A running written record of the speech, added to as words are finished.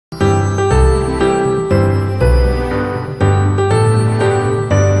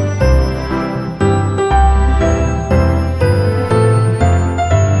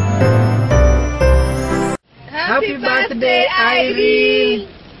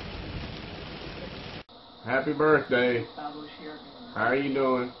Happy birthday. How are you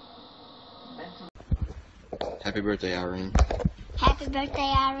doing? Happy birthday, Irene. Happy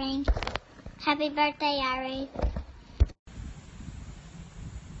birthday, Irene. Happy birthday, Irene.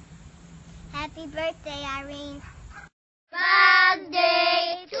 Happy birthday, Irene.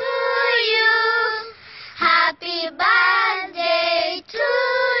 Birthday to you. Happy birthday to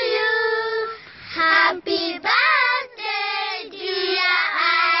you. Happy birthday, dear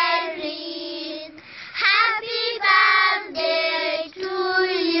Irene. Happy birthday to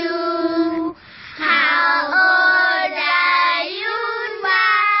you. How old are you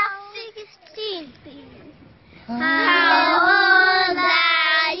now? 16. How old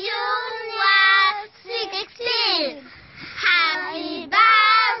are you now? 16. Happy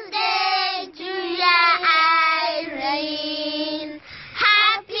birthday to Irene.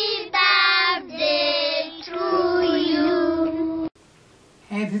 Happy birthday to you.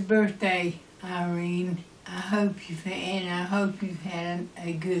 Happy birthday, Irene. I hope you've had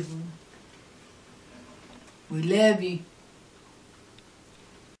a good one. We love you.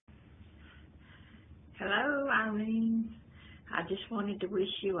 Hello, Irene. I just wanted to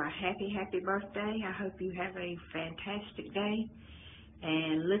wish you a happy birthday. I hope you have a fantastic day,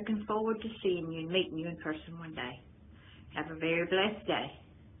 and looking forward to seeing you and meeting you in person one day. Have a very blessed day.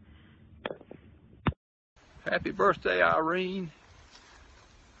 Happy birthday, Irene.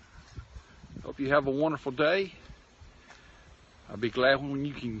 Hope you have a wonderful day. I'll be glad when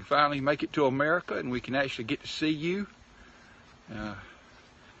you can finally make it to America and we can actually get to see you.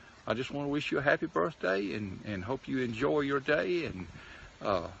 I just want to wish you a happy birthday and hope you enjoy your day, and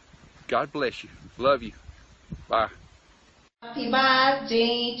God bless you. Love you. Bye. Happy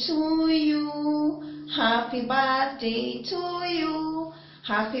birthday to you. Happy birthday to you.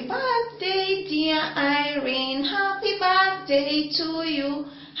 Happy birthday, dear Irene. Happy birthday to you.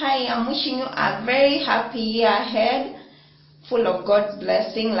 Hi, I'm wishing you a very happy year ahead, full of God's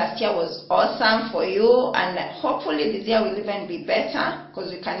blessing. Last year was awesome for you, and hopefully this year will even be better, because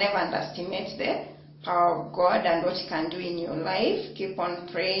we can never underestimate the power of God and what He can do in your life. Keep on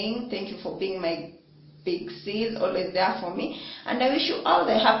praying. Thank you for being my big sis, always there for me, and I wish you all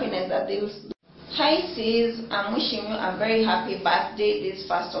the happiness that they will. Hi sis, I'm wishing you a very happy birthday this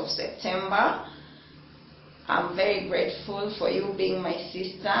 1st of September. I'm very grateful for you being my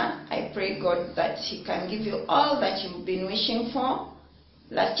sister. I pray God that He can give you all that you've been wishing for.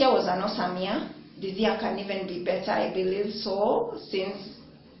 Last year was an awesome year. This year can even be better, I believe so, since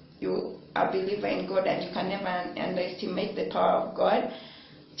you are a believer in God and you can never underestimate the power of God.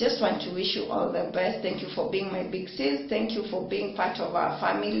 Just want to wish you all the best. Thank you for being my big sis. Thank you for being part of our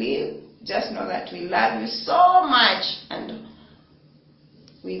family. Just know that we love you so much, and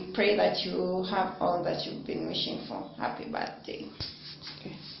we pray that you have all that you've been wishing for. Happy birthday.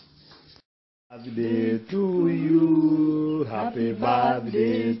 Okay. Happy birthday to you. Happy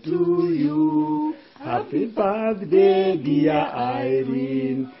birthday to you. Happy birthday, dear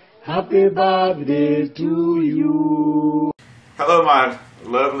Irene. Happy birthday to you. Hello, my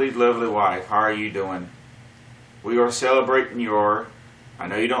lovely wife. How are you doing? We are celebrating your, I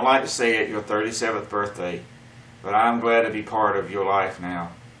know you don't like to say it, your 37th birthday. But I'm glad to be part of your life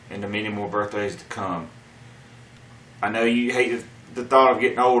now, and the many more birthdays to come. I know you hate the thought of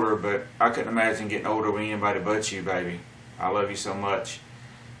getting older, but I couldn't imagine getting older with anybody but you, baby. I love you so much.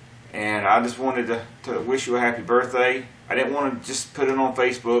 And I just wanted to wish you a happy birthday. I didn't want to just put it on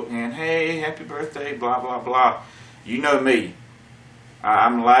Facebook and, hey, happy birthday, blah, blah, blah. You know me.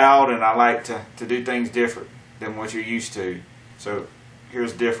 I'm loud, and I like to do things different than what you're used to. So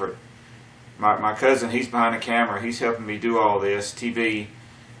here's different. My cousin, he's behind the camera. He's helping me do all this, TV.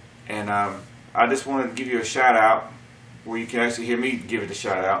 And I just wanted to give you a shout out where you can actually hear me give it a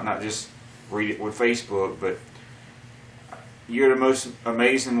shout out, not just read it with Facebook. But you're the most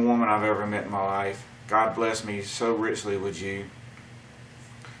amazing woman I've ever met in my life. God bless me so richly with you.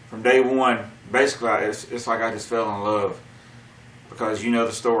 From day one, basically, it's like I just fell in love, because you know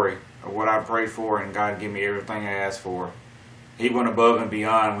the story of what I prayed for, and God gave me everything I asked for. He went above and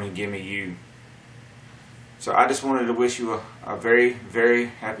beyond when He gave me you. So I just wanted to wish you a very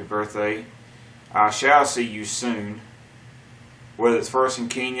happy birthday. I shall see you soon, whether it's first in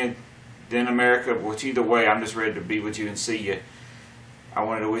Kenya, then America, which either way, I'm just ready to be with you and see you. I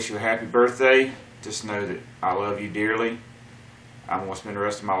wanted to wish you a happy birthday. Just know that I love you dearly. I'm going to spend the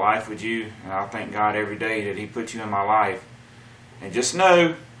rest of my life with you, and I'll thank God every day that He put you in my life. And just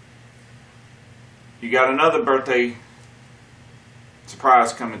know, you got another birthday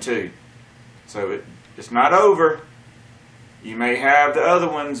surprise coming too. So it's not over. You may have the other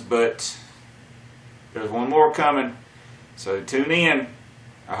ones, but there's one more coming. So tune in.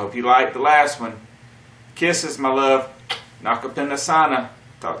 I hope you liked the last one. Kisses, my love. Nakapinasana.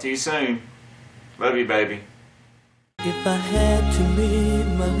 Talk to you soon. Love you, baby. If I had to live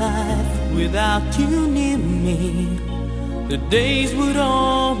my life without you near me, the days would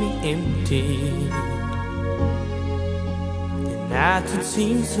all be empty. The nights would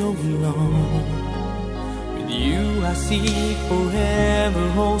seem so long. With you I see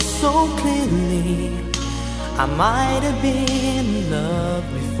forever oh so clearly. I might have been in love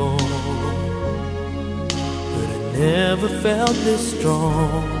before, but I never felt this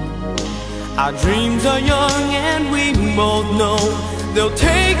strong. Our dreams are young and we both know they'll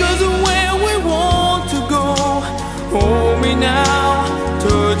take us where we want to go. Hold me now,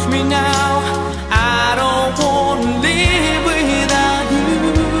 touch me now, I don't want to live without you.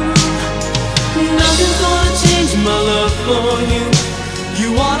 Nothing's gonna change my love for you. You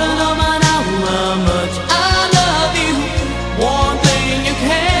wanna know by now how much I love you. One thing you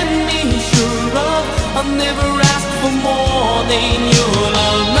can be sure of, I'll never ask for more than your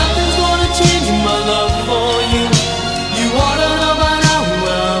love. Nothing's gonna change my love for you. You wanna know by now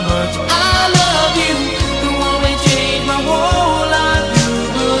how much I love you. The one may change my whole life,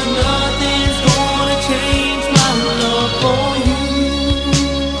 but nothing's gonna change my love for you.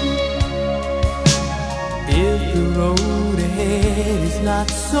 If the road ahead is not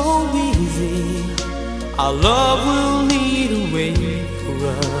so easy, our love will lead a way for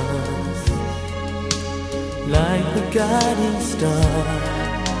us, like the guiding star.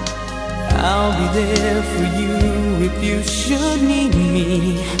 I'll be there for you if you should need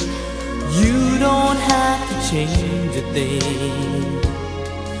me. You don't have to change a thing.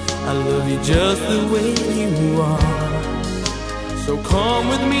 I love you just the way you are. So come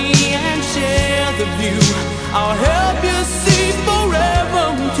with me and share the view. I'll help you see forever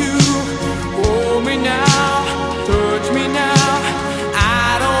too. Hold me now, touch me now,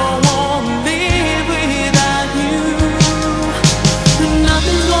 I don't want to live without you.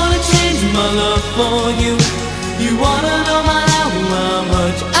 Nothing's gonna change my love for you. You wanna know by now how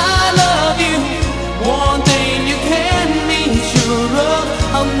much I love you. One thing you can be sure of,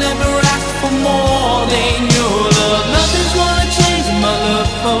 I'll never ask for more